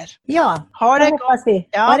ifrån er. Ja, ha det hoppas vi.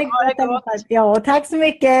 Ja, ha det gott. Ja, tack så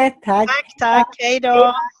mycket. Tack. Hej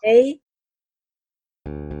då. Hej.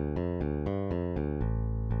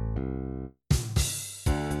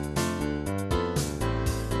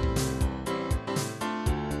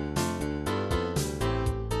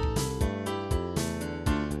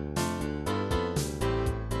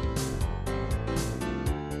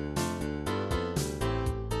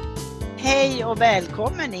 Hej och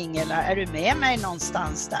välkommen, Ingela. Är du med mig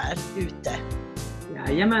någonstans där ute?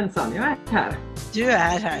 Jajamensan, jag är här. Du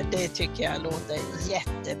är här, det tycker jag låter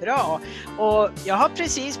jättebra. Och jag har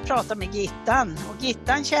precis pratat med Gittan, och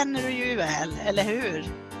Gittan känner du ju väl, eller hur?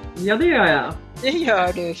 Ja, det gör jag. Det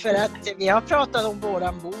gör du, för att vi har pratat om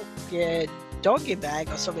våran bok DoggyBag,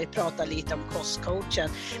 och så vi pratar lite om KostCoachen.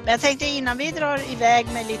 Men jag tänkte innan vi drar iväg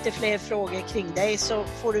med lite fler frågor kring dig, så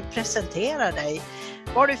får du presentera dig.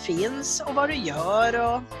 Var du finns och vad du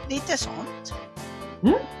gör och lite sånt.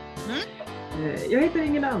 Jag heter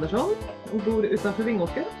Ingela Andersson och bor utanför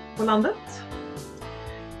Vingåker på landet.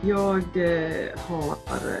 Jag har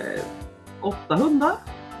 8 hundar,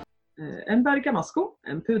 en bergamasco,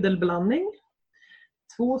 en pudelblandning,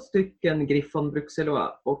 2 stycken griffon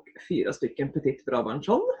bruxellois och 4 stycken petit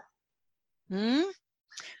brabançon.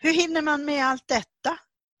 Hur hinner man med allt detta?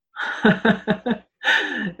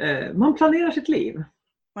 Man planerar sitt liv.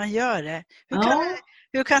 Man gör det.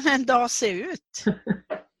 Hur kan en dag se ut?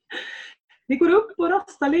 Vi går upp och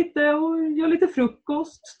rastar lite och gör lite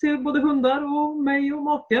frukost till både hundar och mig och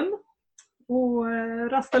maken. Och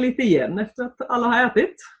rastar lite igen efter att alla har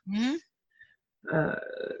ätit.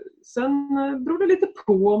 Sen beror det lite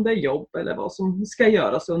på om det är jobb eller vad som ska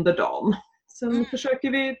göras under dagen. Sen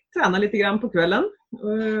försöker vi träna lite grann på kvällen.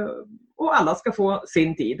 Och alla ska få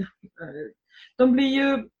sin tid.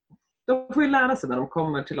 De får ju lära sig när de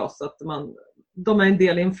kommer till oss att de är en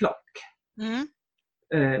del i en flock.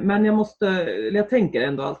 Men jag tänker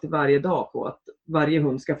ändå alltid varje dag på att varje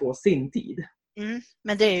hund ska få sin tid.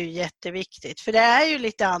 Men det är ju jätteviktigt. För det är ju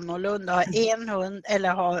lite annorlunda att ha en hund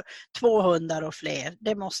eller ha 2 hundar och fler.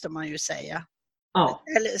 Det måste man ju säga. Ja.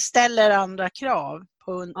 Eller ställer andra krav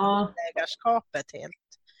på hundägarskapet helt.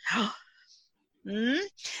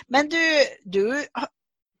 Men du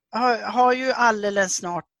har ju alldeles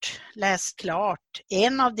snart läst klart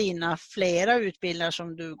en av dina flera utbildningar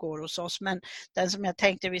som du går hos oss. Men den som jag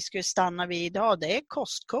tänkte vi skulle stanna vid idag, det är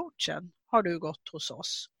KostCoachen. Har du gått hos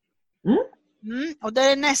oss? Och det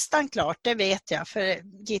är nästan klart, det vet jag. För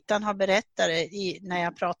Gittan har berättat det när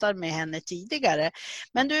jag pratade med henne tidigare.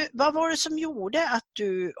 Men du, vad var det som gjorde att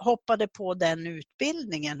du hoppade på den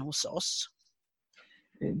utbildningen hos oss?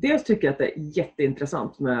 Dels tycker jag att det är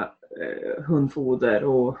jätteintressant med hundfoder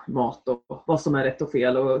och mat och vad som är rätt och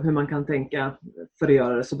fel och hur man kan tänka för att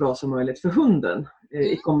göra det så bra som möjligt för hunden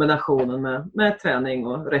i kombinationen med träning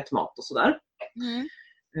och rätt mat och sådär.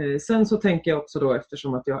 Sen så tänker jag också då,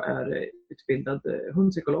 eftersom att jag är utbildad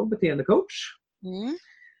hundpsykolog, beteendecoach,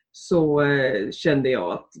 så kände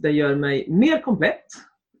jag att det gör mig mer komplett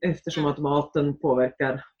eftersom att maten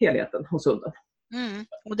påverkar helheten hos hunden.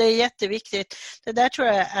 Och det är jätteviktigt. Det där tror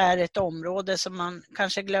jag är ett område som man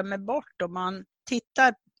kanske glömmer bort om man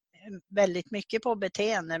tittar väldigt mycket på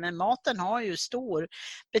beteende. Men maten har ju stor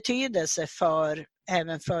betydelse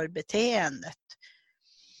även för beteendet.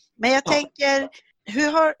 Men jag tänker,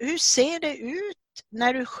 hur ser det ut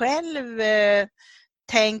när du själv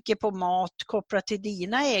tänker på mat kopplat till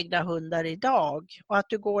dina egna hundar idag och att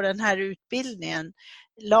du går den här utbildningen?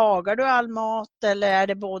 Lagar du all mat eller är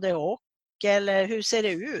det både och? Eller hur ser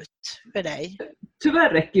det ut för dig? Tyvärr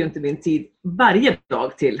räcker ju inte min tid varje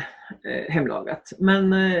dag till hemlagat.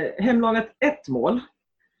 Men hemlagat 1 mål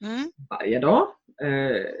varje dag.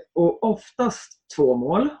 Och oftast 2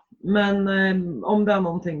 mål. Men om det är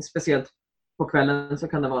någonting speciellt på kvällen så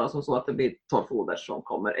kan det vara som så att det blir 12 foder som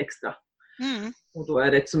kommer extra. Och då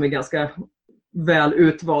är det ett som är ganska väl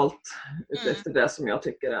utvalt efter det som jag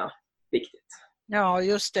tycker är viktigt. Ja,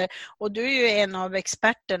 just det. Och du är ju en av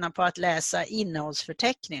experterna på att läsa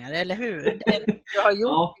innehållsförteckningar, eller hur? Du har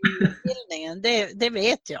gjort i utbildningen, det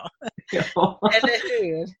vet jag. Ja. Eller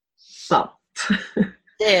hur? Sant.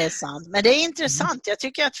 Det är sant. Men det är intressant. Jag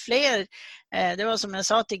tycker att fler, det var som jag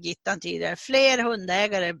sa till Gittan tidigare, fler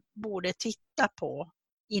hundägare borde titta på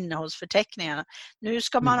innehållsförteckningarna. Nu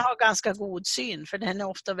ska man ha ganska god syn för den är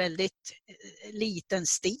ofta väldigt liten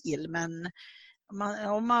stil, men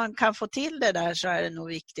om man kan få till det där så är det nog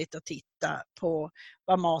viktigt att titta på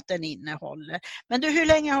vad maten innehåller. Men du, hur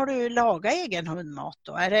länge har du lagat egen hundmat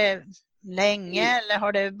då? Är det länge eller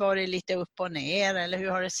har det varit lite upp och ner eller hur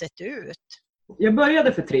har det sett ut? Jag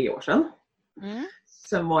började för 3 år sedan.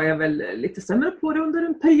 Sen var jag väl lite sämre på det under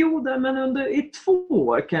en period, men i 2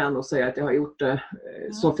 år kan jag nog säga att jag har gjort det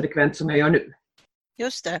så frekvent som jag gör nu.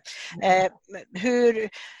 Just det. Hur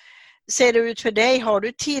ser det ut för dig? Har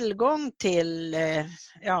du tillgång till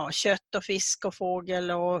kött och fisk och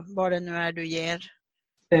fågel och vad det nu är du ger?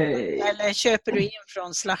 Eller köper du in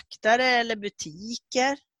från slaktare eller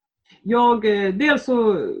butiker? Dels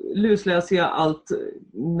så lusläser jag allt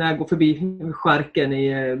när jag går förbi skärken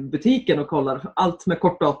i butiken och kollar allt med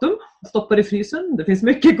kort datum. Stoppar i frysen. Det finns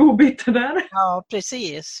mycket godbitar där. Ja,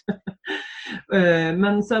 precis.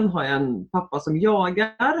 Men sen har jag en pappa som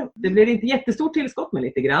jagar. Det blir inte jättestort tillskott, men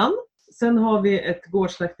lite grann. Sen har vi ett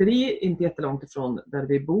gårdsslakteri inte jättelångt ifrån där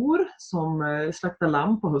vi bor som slaktar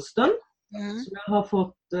lamm på hösten. Så jag har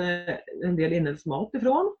fått en del inälvsmat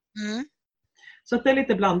ifrån. Så att det är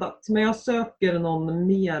lite blandat. Men jag söker någon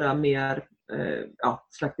mer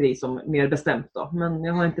slakteri som mer bestämt då. Men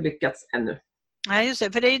jag har inte lyckats ännu. Nej, just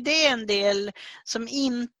det. För det är ju det en del som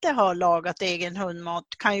inte har lagat egen hundmat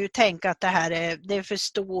kan ju tänka att det här är för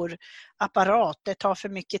stor apparat. Det tar för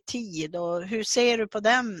mycket tid. Och hur ser du på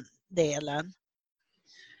den delen?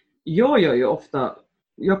 Jag gör ju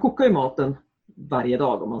jag kokar ju maten varje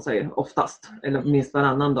dag om man säger oftast. Eller minst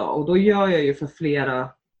varannan dag. Och då gör jag ju för flera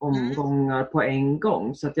omgångar på en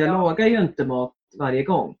gång. Så att jag lagar ju inte mat varje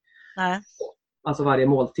gång. Nej. Alltså varje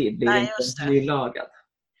måltid blir inte nylagad.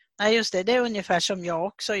 Nej, just det. Det är ungefär som jag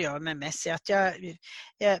också gör med Messi. Att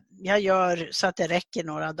jag gör så att det räcker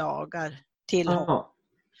några dagar till honom.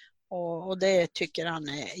 Och det tycker han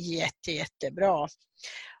är jättebra.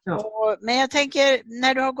 Ja. Men jag tänker,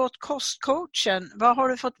 när du har gått KostCoachen, vad har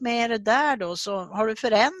du fått med dig där då? Så har du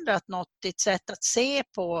förändrat något, ditt sätt att se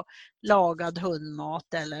på lagad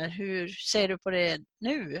hundmat, eller hur ser du på det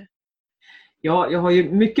nu? Ja, jag har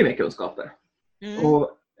ju mycket mer kunskaper. Mm.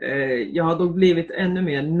 Och jag har då blivit ännu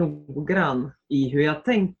mer noggrann i hur jag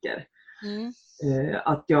tänker. Mm.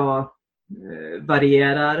 Att jag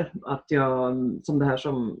varierar, att jag, som det här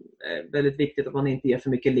som är väldigt viktigt, att man inte ger för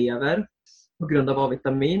mycket lever på grund av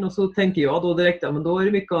A-vitamin. Och så tänker jag då direkt, ja, men då är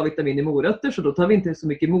det mycket A-vitamin i morötter, så då tar vi inte så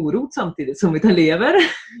mycket morot samtidigt som vi tar lever.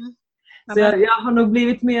 Mm. Så jag har nog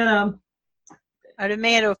blivit mera... Är du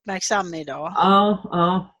mer uppmärksam idag?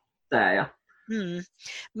 Ja, det är jag. Mm.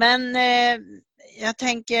 Men jag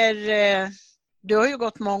tänker, du har ju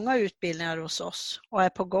gått många utbildningar hos oss och är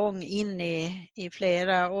på gång in i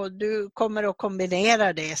flera, och du kommer att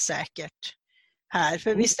kombinera det säkert här.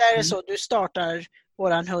 För visst är det så, du startar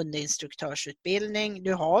våran hundinstruktörsutbildning.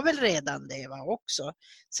 Du har väl redan det, va, också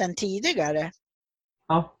sen tidigare?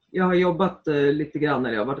 Ja, jag har jobbat lite grann,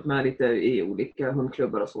 eller jag har varit med lite i olika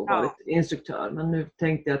hundklubbar och så, varit instruktör. Men nu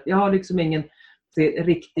tänkte jag att jag har liksom ingen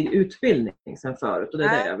riktig utbildning sen förut, och det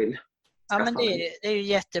är det jag vill. Ja, men det är ju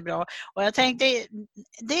jättebra. Och jag tänkte,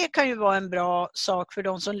 det kan ju vara en bra sak för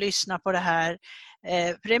de som lyssnar på det här.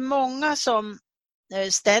 För det är många som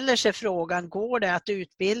ställer sig frågan, går det att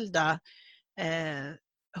utbilda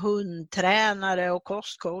hundtränare och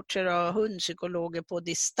kostcoacher och hundpsykologer på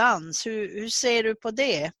distans? Hur ser du på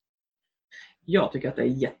det? Jag tycker att det är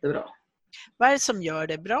jättebra. Vad är det som gör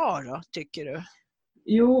det bra då, tycker du?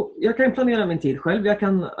 Jo, jag kan planera min tid själv. Jag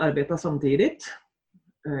kan arbeta samtidigt.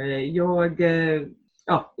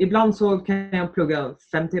 Ibland så kan jag plugga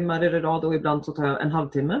 5 timmar i rad och ibland så tar jag en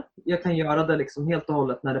halvtimme. Jag kan göra det liksom helt och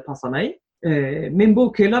hållet när det passar mig. Min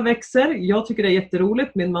bokhylla växer. Jag tycker det är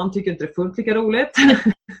jätteroligt. Min man tycker inte det är fullt lika roligt.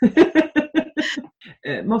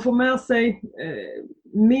 Man får med sig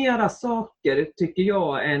mera saker, tycker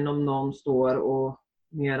jag, än om någon står och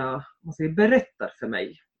mera, berättar för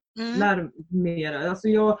mig. Lär mera. Alltså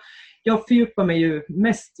jag fördjupar mig ju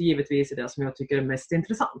mest givetvis i det som jag tycker är mest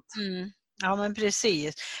intressant. Ja, men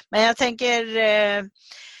precis. Men jag tänker,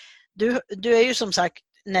 du är ju som sagt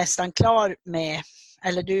nästan klar med,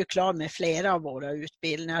 eller du är klar med flera av våra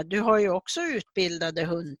utbildningar. Du har ju också utbildade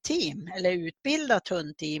hundteam, eller utbildat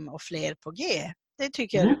hundteam och fler på G. Det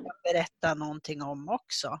tycker jag du kan berätta någonting om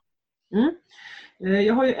också.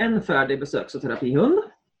 Jag har ju en färdig besöks- och terapihund.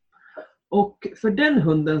 Och för den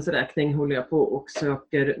hundens räkning håller jag på och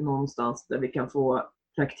söker någonstans där vi kan få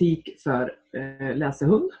praktik för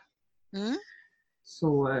läsehund.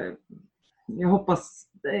 Så jag hoppas,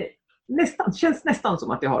 känns nästan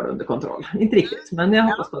som att jag har det under kontroll. Inte riktigt, men jag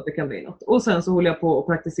hoppas på att det kan bli något. Och sen så håller jag på att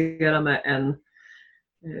praktisera med en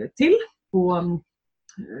till på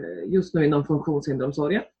just nu inom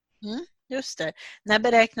funktionshinderomsorgen. Just det. När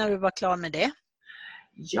beräknar du vara klar med det?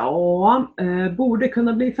 Ja, borde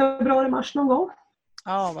kunna bli februari-mars någon gång.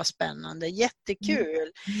 Ja, vad spännande.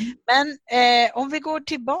 Jättekul. Men om vi går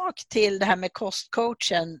tillbaka till det här med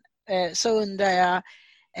KostCoachen, så undrar jag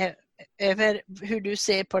över hur du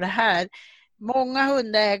ser på det här. Många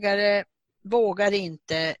hundägare vågar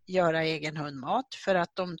inte göra egen hundmat för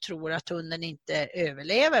att de tror att hunden inte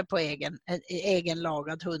överlever på egen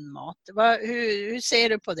lagad hundmat. Hur ser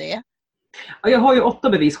du på det? Jag har ju 8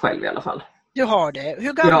 bevis själv i alla fall. Du har det.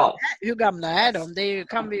 Hur gamla är de? Det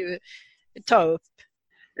kan vi ju ta upp.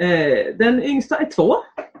 Den yngsta är 2.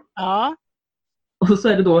 Ja. Och så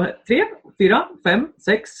är det då 3, 4, 5,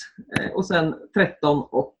 6 och sen 13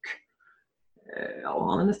 och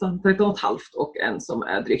han är nästan 13,5 och en som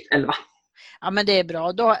är drygt 11. Ja, men det är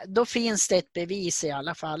bra. Då finns det ett bevis i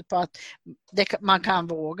alla fall på att man kan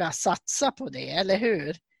våga satsa på det, eller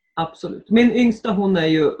hur? Absolut. Min yngsta, hon är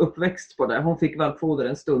ju uppväxt på det. Hon fick valpfoder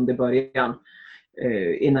en stund i början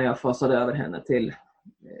innan jag fasade över henne till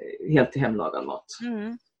helt till hemlagad mat.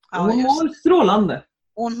 Ja, hon mår strålande.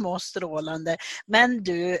 Hon mår strålande. Men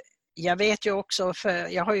du, jag vet ju också, för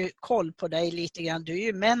jag har ju koll på dig lite grann, du är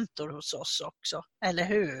ju mentor hos oss också, eller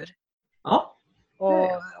hur? Ja.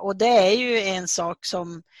 Och det är ju en sak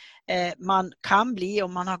som man kan bli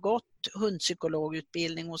om man har gått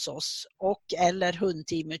hundpsykologutbildning hos oss och eller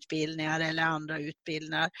hundteamutbildningar eller andra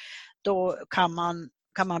utbildningar. Då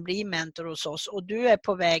kan man bli mentor hos oss, och du är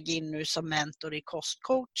på väg in nu som mentor i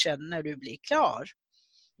KostCoachen när du blir klar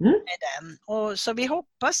med den. Och så vi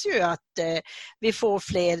hoppas ju att vi får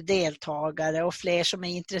fler deltagare och fler som är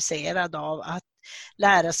intresserade av att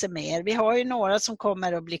lära sig mer. Vi har ju några som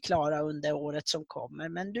kommer att bli klara under året som kommer,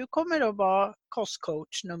 men du kommer att vara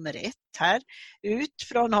KostCoach nummer 1 här ut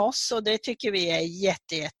från oss och det tycker vi är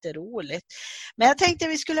jätteroligt. Men jag tänkte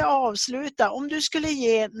vi skulle avsluta. Om du skulle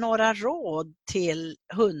ge några råd till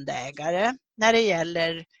hundägare när det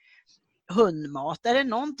gäller hundmat. Är det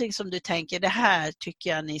någonting som du tänker, det här tycker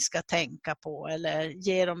jag ni ska tänka på, eller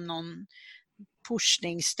ge dem någon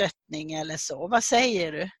pushning, stöttning eller så? Vad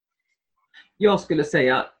säger du? Jag skulle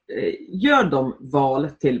säga, gör de val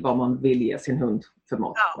till vad man vill ge sin hund för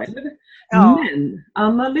mat. Ja. Men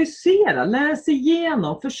analysera, läs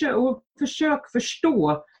igenom, försök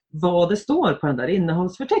förstå vad det står på den där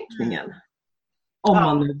innehållsförteckningen.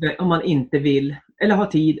 Om man inte vill eller har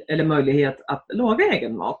tid eller möjlighet att laga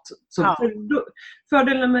egen mat. Så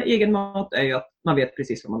fördelen med egen mat är ju att man vet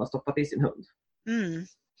precis vad man har stoppat i sin hund.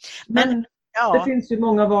 Men det finns ju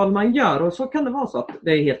många val man gör och så kan det vara så att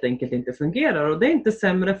det helt enkelt inte fungerar och det är inte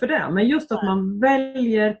sämre för det. Men just att man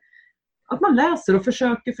väljer, att man läser och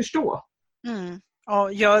försöker förstå.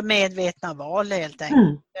 Och gör medvetna val helt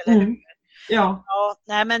enkelt. Eller hur? Ja,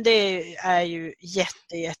 nej men det är ju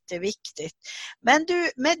jätteviktigt. Men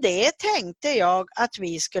du, med det tänkte jag att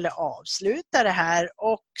vi skulle avsluta det här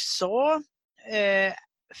och så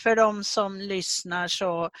för de som lyssnar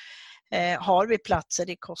så har vi platser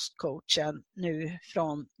i KostCoachen nu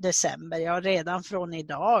från december. Ja, redan från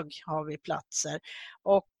idag har vi platser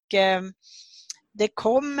och det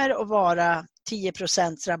kommer att vara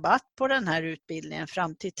 10% rabatt på den här utbildningen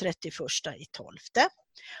fram till 31/12.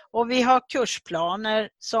 Och vi har kursplaner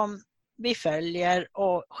som vi följer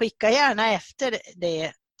och skicka gärna efter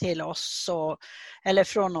det till oss eller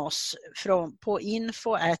från oss på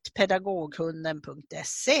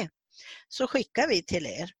info@pedagoghunden.se så skickar vi till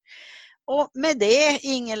er. Och med det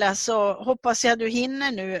Ingela så hoppas jag du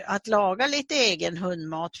hinner nu att laga lite egen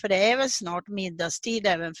hundmat för det är väl snart middagstid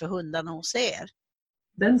även för hundarna hos er.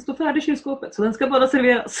 Den står färdig i kylskåpet så den ska bara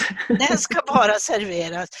serveras. Den ska bara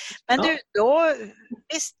serveras. Men du, då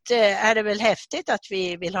visst är det väl häftigt att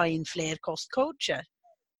vi vill ha in fler kostcoacher?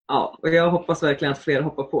 Ja, och jag hoppas verkligen att fler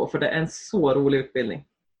hoppar på för det är en så rolig utbildning.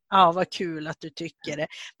 Ja, vad kul att du tycker det.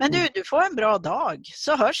 Men du får en bra dag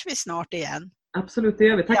så hörs vi snart igen. Absolut, det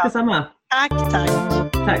gör vi. Tack detsamma. Tack.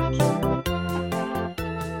 Tack.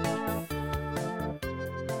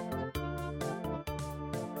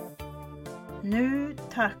 Nu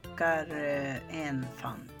tackar en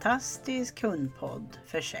fantastisk hundpodd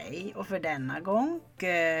för sig och för denna gång.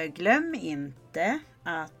 Glöm inte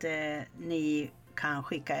att ni kan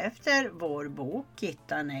skicka efter vår bok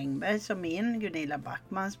Birgitta Engberg som min Gunilla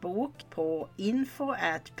Backmans bok på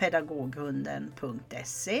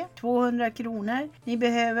info@pedagoghunden.se 200 kronor. Ni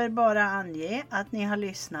behöver bara ange att ni har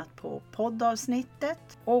lyssnat på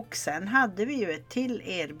poddavsnittet och sen hade vi ju ett till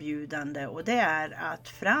erbjudande och det är att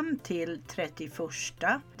fram till 31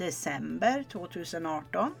 december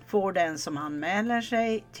 2018 får den som anmäler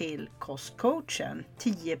sig till KostCoachen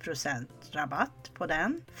 10% rabatt på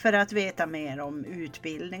den. För att veta mer om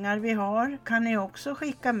utbildningar vi har kan ni också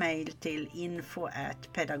skicka mejl till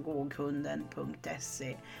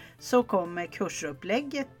info@pedagoghunden.se så kommer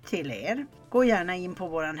kursupplägget till er. Gå gärna in på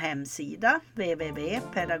vår hemsida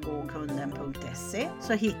www.pedagoghunden.se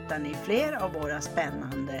så hittar ni fler av våra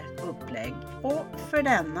spännande upplägg. Och för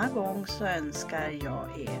denna gång så önskar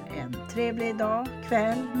jag er en trevlig dag,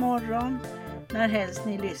 kväll, morgon när helst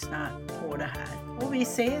ni lyssnar på det här. Och vi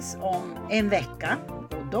ses om en vecka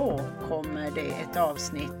och då kommer det ett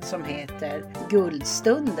avsnitt som heter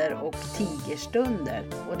Guldstunder och tigerstunder.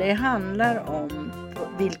 Och det handlar om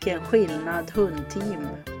vilken skillnad hundteam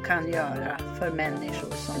kan göra för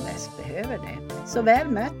människor som bäst behöver det. Så väl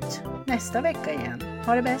mött nästa vecka igen.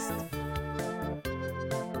 Ha det bäst!